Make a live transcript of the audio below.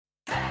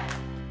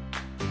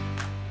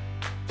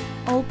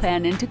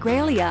Open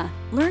Integralia.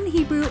 Learn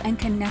Hebrew and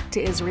connect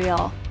to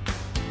Israel.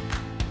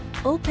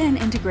 Open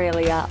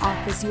Integralia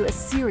offers you a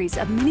series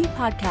of mini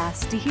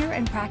podcasts to hear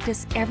and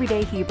practice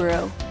everyday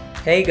Hebrew.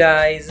 Hey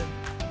guys!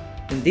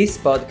 In this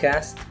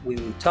podcast, we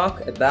will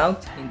talk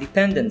about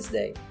Independence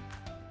Day.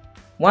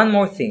 One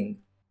more thing.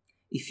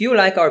 If you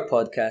like our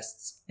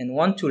podcasts and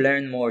want to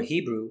learn more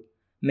Hebrew,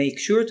 make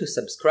sure to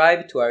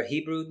subscribe to our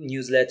Hebrew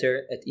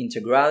newsletter at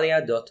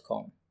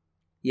integralia.com.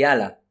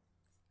 Yalla,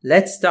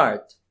 let's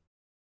start!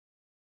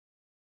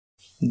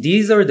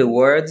 These are the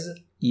words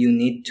you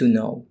need to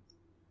know.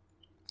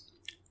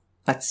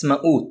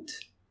 עצמאות,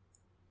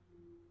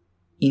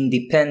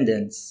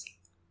 independence,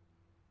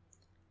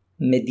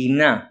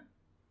 מדינה,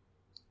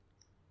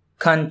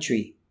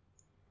 country,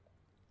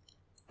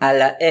 על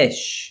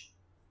האש,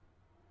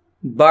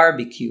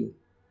 barbecue,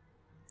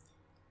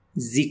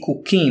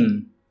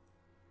 זיקוקים,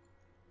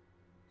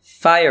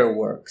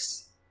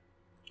 fireworks,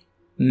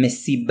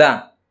 מסיבה,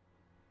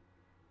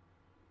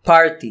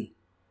 party,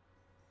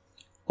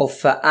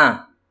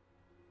 הופעה,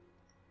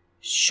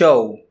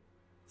 show,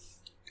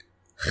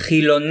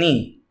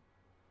 חילוני,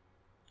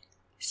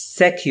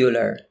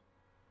 secular,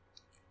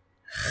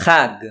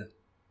 חג,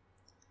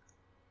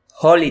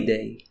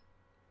 holiday,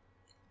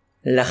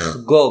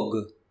 לחגוג,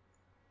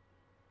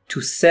 to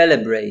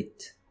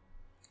celebrate,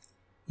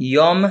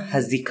 יום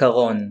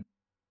הזיכרון,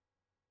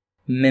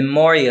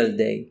 Memorial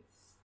Day.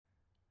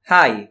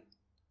 היי,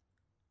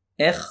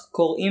 איך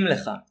קוראים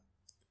לך?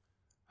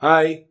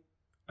 היי,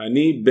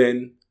 אני בן,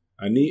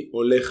 אני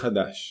עולה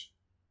חדש.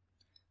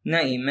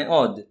 נעים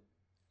מאוד,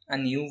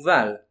 אני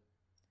יובל.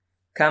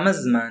 כמה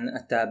זמן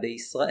אתה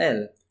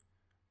בישראל?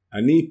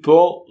 אני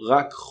פה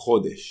רק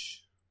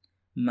חודש.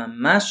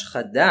 ממש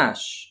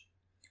חדש.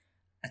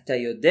 אתה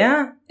יודע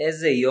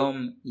איזה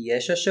יום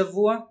יש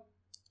השבוע?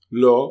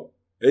 לא,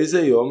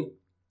 איזה יום?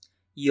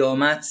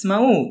 יום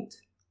העצמאות.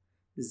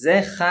 זה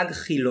חג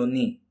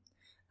חילוני.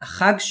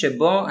 החג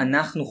שבו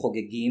אנחנו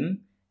חוגגים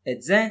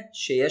את זה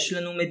שיש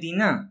לנו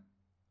מדינה.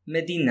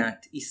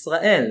 מדינת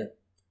ישראל.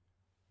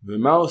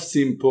 ומה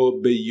עושים פה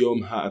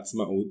ביום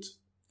העצמאות?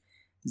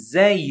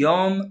 זה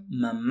יום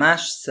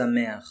ממש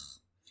שמח.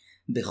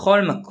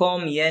 בכל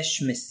מקום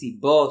יש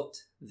מסיבות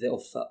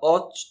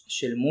והופעות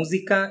של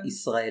מוזיקה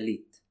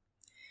ישראלית.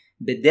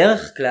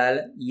 בדרך כלל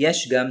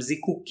יש גם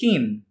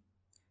זיקוקים.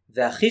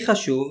 והכי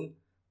חשוב,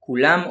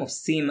 כולם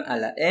עושים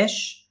על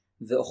האש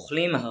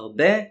ואוכלים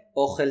הרבה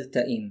אוכל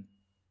טעים.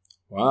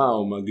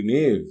 וואו,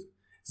 מגניב.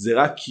 זה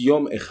רק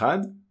יום אחד?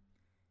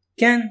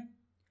 כן.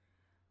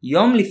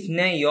 יום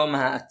לפני יום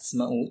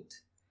העצמאות,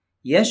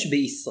 יש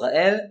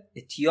בישראל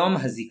את יום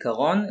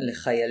הזיכרון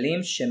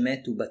לחיילים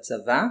שמתו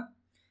בצבא,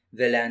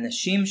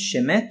 ולאנשים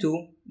שמתו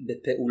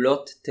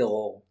בפעולות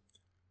טרור.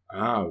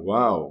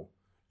 וואו.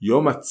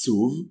 יום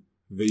עצוב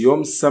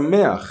ויום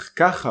שמח,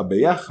 ככה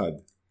ביחד.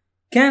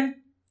 כן,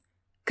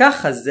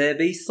 ככה זה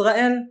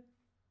בישראל.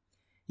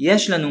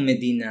 יש לנו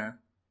מדינה,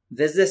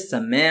 וזה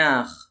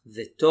שמח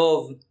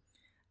וטוב,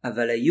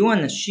 אבל היו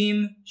אנשים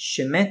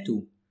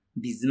שמתו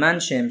בזמן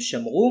שהם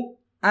שמרו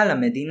על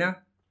המדינה.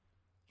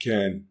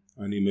 כן,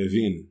 אני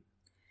מבין.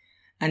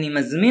 אני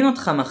מזמין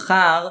אותך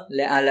מחר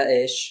לעל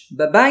האש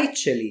בבית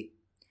שלי.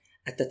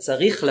 אתה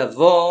צריך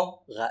לבוא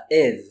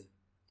רעב.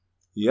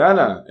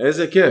 יאללה,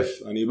 איזה כיף,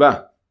 אני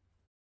בא.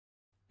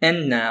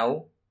 And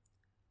now,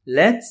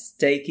 let's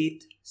take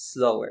it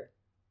slower.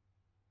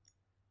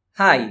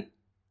 היי,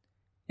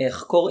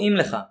 איך קוראים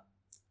לך?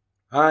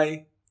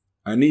 היי,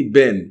 אני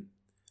בן,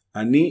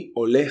 אני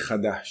עולה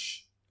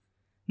חדש.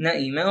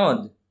 נעים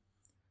מאוד.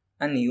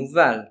 אני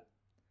יובל.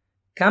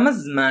 כמה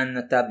זמן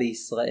אתה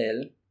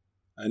בישראל?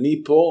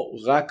 אני פה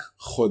רק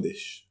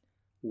חודש.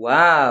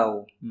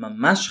 וואו,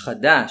 ממש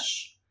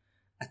חדש.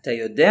 אתה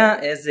יודע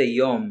איזה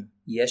יום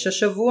יש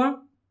השבוע?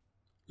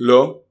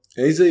 לא,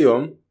 איזה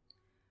יום?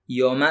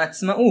 יום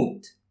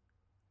העצמאות.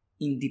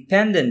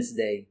 Independence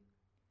Day.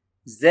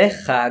 זה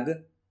חג,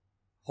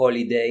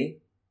 holiday,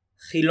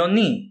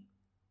 חילוני,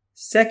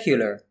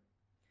 secular.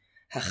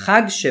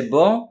 החג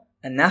שבו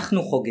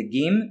אנחנו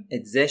חוגגים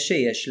את זה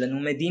שיש לנו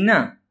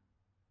מדינה.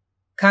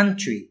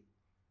 country,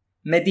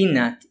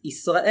 מדינת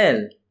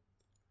ישראל.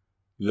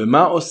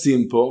 ומה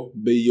עושים פה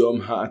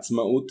ביום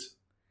העצמאות?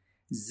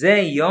 זה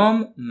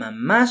יום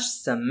ממש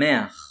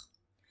שמח.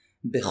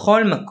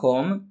 בכל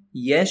מקום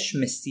יש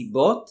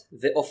מסיבות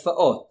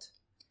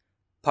והופעות.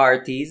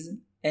 parties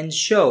and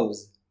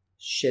shows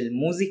של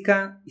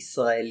מוזיקה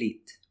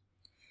ישראלית.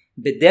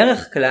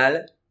 בדרך כלל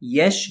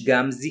יש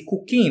גם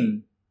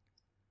זיקוקים.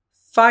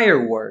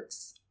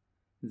 fireworks.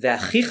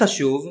 והכי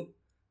חשוב,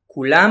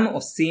 כולם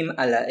עושים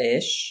על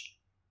האש,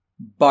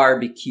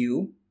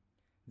 barbecue,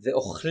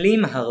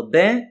 ואוכלים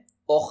הרבה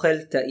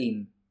אוכל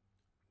טעים.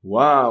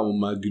 וואו,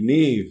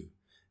 מגניב.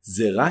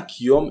 זה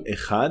רק יום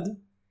אחד?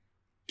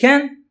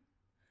 כן.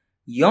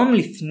 יום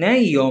לפני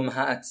יום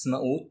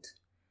העצמאות,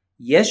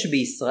 יש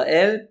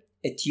בישראל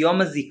את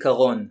יום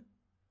הזיכרון.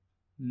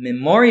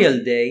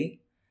 Memorial Day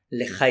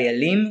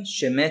לחיילים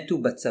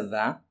שמתו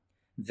בצבא,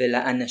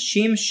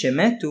 ולאנשים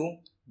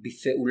שמתו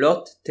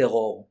בפעולות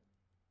טרור.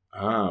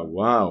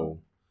 וואו.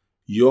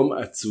 יום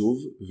עצוב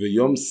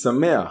ויום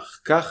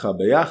שמח, ככה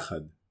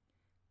ביחד.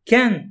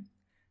 כן,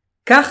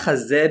 ככה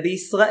זה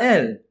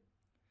בישראל.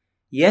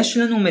 יש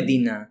לנו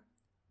מדינה,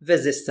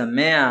 וזה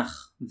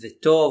שמח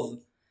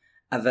וטוב,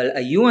 אבל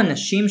היו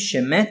אנשים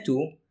שמתו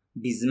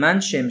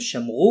בזמן שהם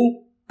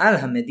שמרו על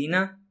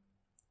המדינה.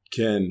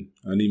 כן,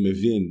 אני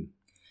מבין.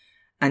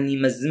 אני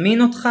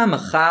מזמין אותך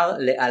מחר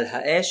לעל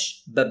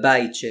האש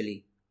בבית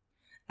שלי.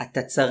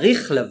 אתה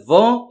צריך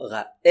לבוא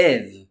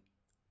רעב.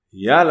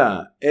 יאללה,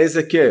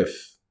 איזה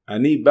כיף.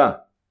 אני בא.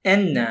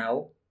 And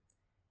now,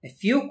 a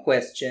few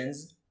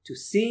questions to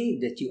see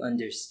that you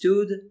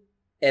understood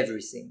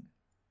everything.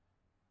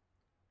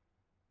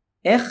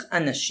 איך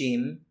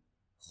אנשים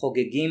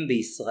חוגגים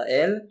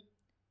בישראל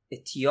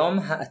את יום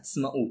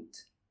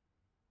העצמאות?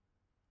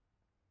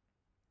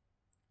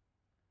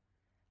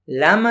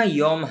 למה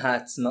יום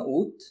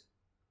העצמאות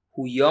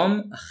הוא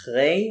יום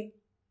אחרי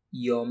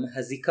יום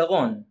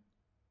הזיכרון?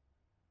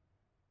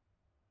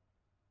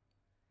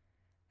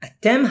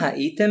 אתם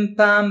הייתם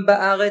פעם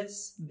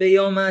בארץ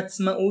ביום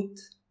העצמאות?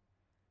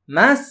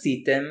 מה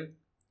עשיתם?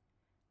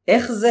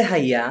 איך זה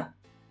היה?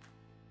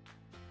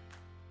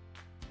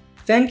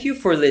 Thank you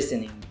for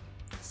listening.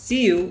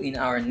 See you in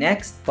our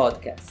next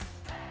podcast.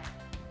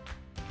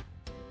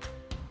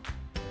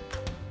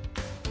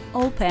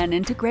 Open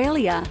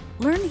Integralia.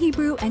 Learn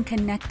Hebrew and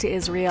connect to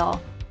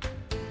Israel.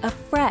 A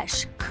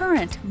fresh,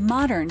 current,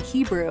 modern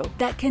Hebrew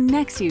that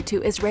connects you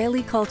to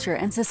Israeli culture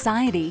and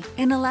society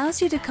and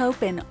allows you to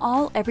cope in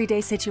all everyday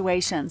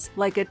situations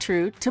like a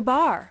true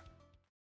tabar.